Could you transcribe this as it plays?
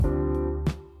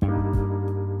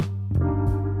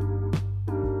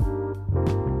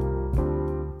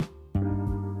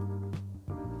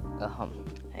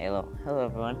Hello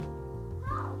everyone.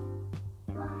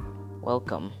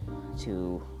 Welcome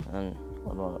to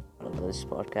one of those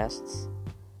podcasts.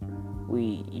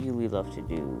 We usually love to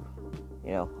do,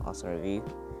 Arsenal review.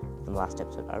 From the last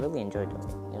episode, I really enjoyed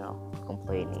doing it,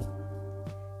 complaining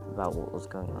about what was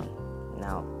going on.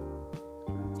 Now,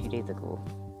 a few days ago,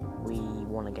 we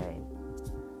won a game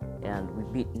and we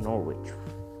beat Norwich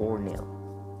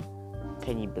 4-0.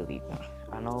 Can you believe that?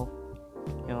 I know,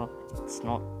 it's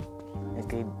not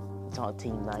a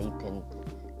team that you can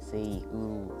say,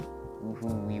 ooh,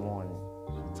 we won.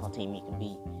 It's not a team you can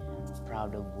be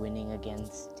proud of winning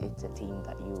against. It's a team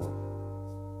that you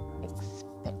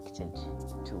expected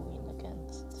to win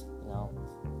against,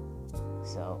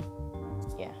 So,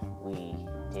 yeah, we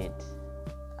did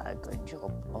a good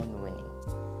job on winning.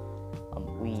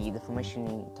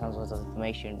 In terms of the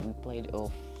formation, we played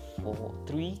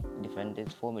 3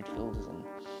 defenders, 4 midfielders, and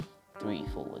 3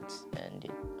 forwards, and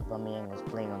Aubameyang was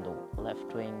playing on the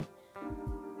left wing,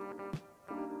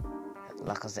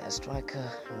 Lacazette a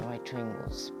striker, and right wing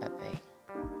was Pepe.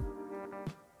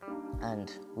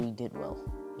 And we did well.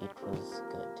 It was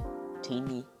good.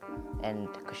 Tini and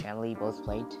Koscielny both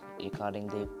played. Regarding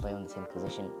they play on the same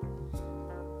position.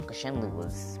 Koscielny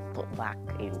was put back.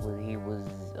 He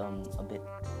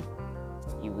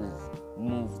was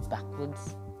moved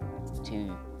backwards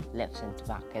to left centre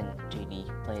back, and Tini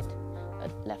played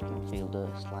at left midfielder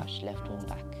 / left wing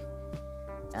back.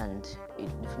 And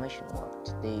the formation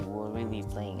worked. They were really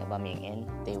playing Aubameyang in.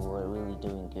 They were really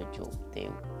doing a good job.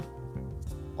 They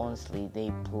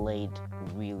played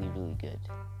really, really good.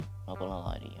 Not gonna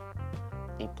lie to you.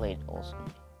 They played awesome.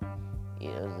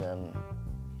 It was one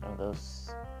of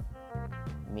those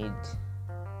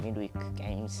midweek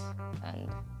games, and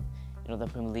the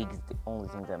Premier League is the only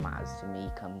thing that matters to me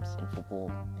comes in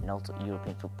football, and also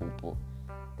European football. But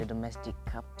the domestic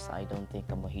cups, I don't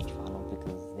think I'm a huge fan of,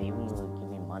 because they even really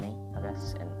give you money, I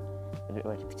guess, and a bit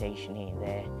of reputation here and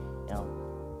there.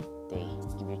 They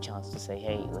give you a chance to say,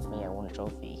 hey, look at me, I won a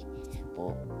trophy.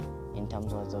 But in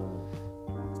terms of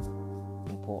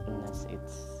importance,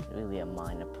 it's really a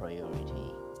minor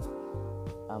priority.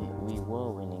 We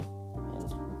were winning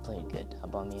and we played good.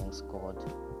 Aubameyang scored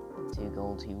 2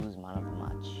 goals. He was man of the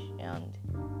match, and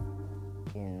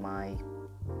in my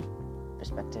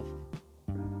perspective,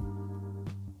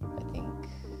 I think,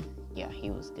 he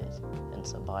was good. And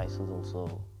Ceballos was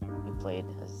also, he played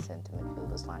as a centre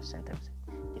midfielder / centre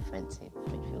defensive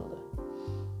midfielder.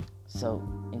 So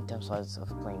in terms of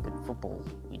playing good football,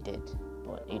 we did,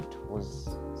 but it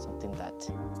was something that,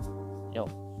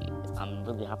 I'm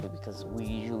really happy, because we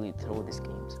usually throw these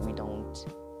games. We don't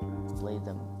play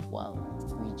them well.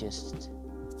 We just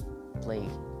play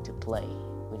to play.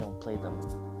 We don't play them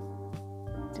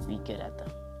to be good at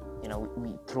them.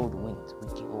 We throw the wins. We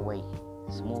give away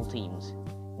small teams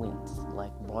wins,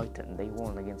 like Brighton. They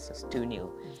won against us 2-0.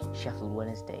 Sheffield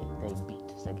Wednesday, they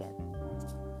beat us again.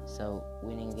 So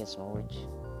winning against Norwich,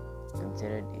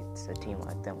 considered it's a team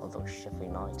like them, although Sheffield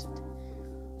United,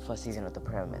 first season of the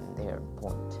Premier, they're on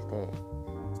point.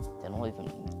 They're not even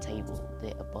mid-table.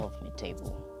 They're above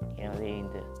mid-table.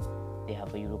 They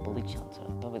have a Europa League chance.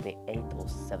 Probably they're 8th or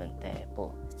 7th there.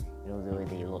 But the way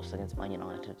they lost against Man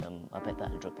United, I bet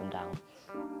that'll drop them down.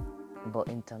 But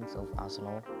in terms of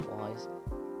Arsenal-wise,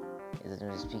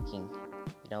 speaking,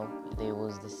 there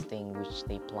was this thing which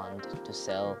they planned to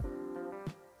sell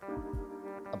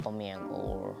Aubameyang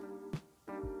or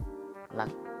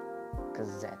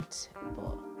Lacazette,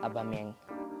 but Aubameyang,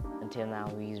 until now,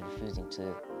 he's refusing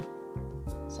to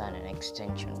sign an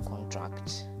extension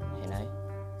contract,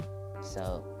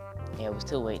 So, we're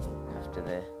still waiting after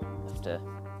the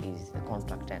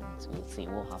contract ends. We'll see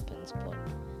what happens, but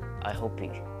I hope he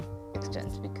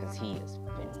extends, because he has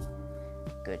been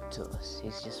good to us.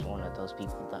 He's just one of those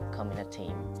people that come in a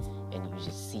team and you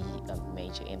just see a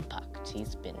major impact.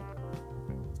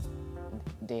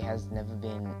 There has never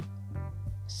been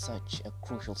such a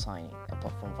crucial signing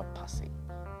apart from Van Persie.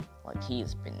 Like he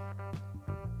has been,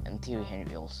 and Thierry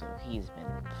Henry also, he has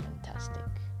been fantastic.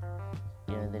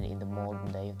 That in the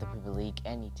modern day of the Premier League,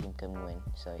 any team can win.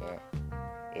 So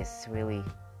it's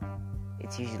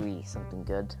usually something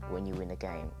good when you win a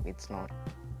game. It's not,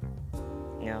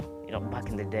 back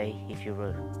in the day, if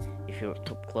you're a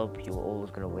top club, you were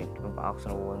always gonna win. Remember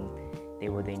Arsenal won, they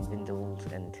were the Invincibles,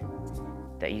 and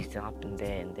that used to happen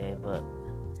there and there. But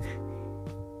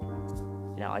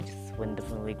I just, when the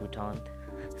Premier League returned,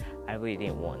 I really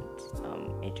didn't want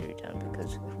it to return,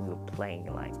 because we were playing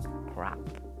like crap.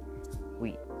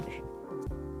 We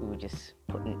were just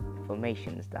putting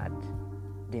formations that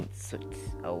didn't suit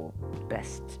our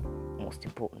best, most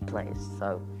important players.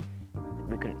 So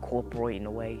we couldn't cooperate in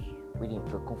a way. we didn't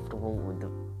feel comfortable with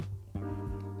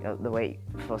the way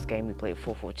first game we played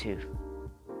 4-4-2,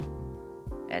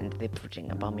 and they're putting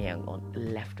Aubameyang on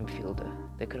left midfielder.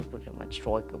 They could have put him on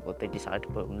striker, but they decided to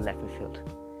put him left midfield,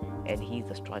 and he's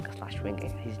a striker / winger.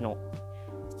 He's not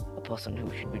a person who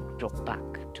should be dropped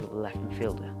back to the left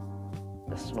midfielder.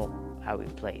 That's not how he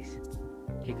plays.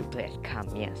 He could play at cam,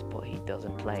 yes, but he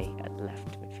doesn't play at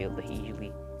left midfielder. He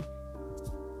usually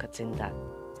cuts in that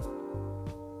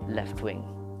left wing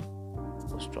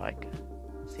or striker.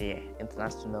 So yeah,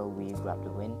 International, we grabbed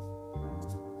the win.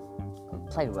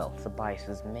 Played well. Ceballos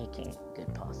was making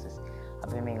good passes.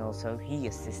 Aubameyang also, he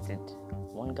assisted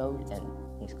 1 goal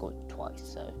and he scored twice.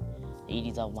 So he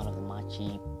deserved man of the match.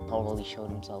 He probably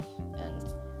showed himself,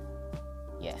 and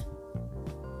yeah,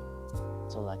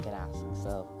 that's all I can ask.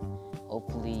 So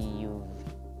hopefully you've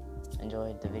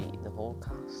enjoyed the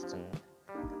podcast, and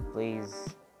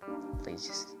please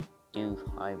just do.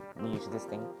 I'm new to this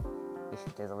thing.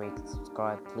 If there's a way to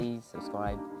subscribe, please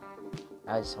subscribe.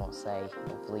 I just want to say,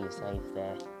 hopefully you're safe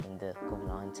there in the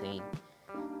COVID-19,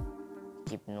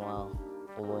 keeping well,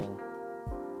 following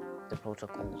the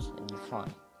protocols, and you're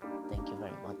fine. Thank you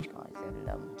very much, guys,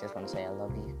 and just want to say I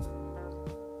love you.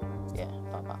 Yeah,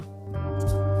 bye-bye.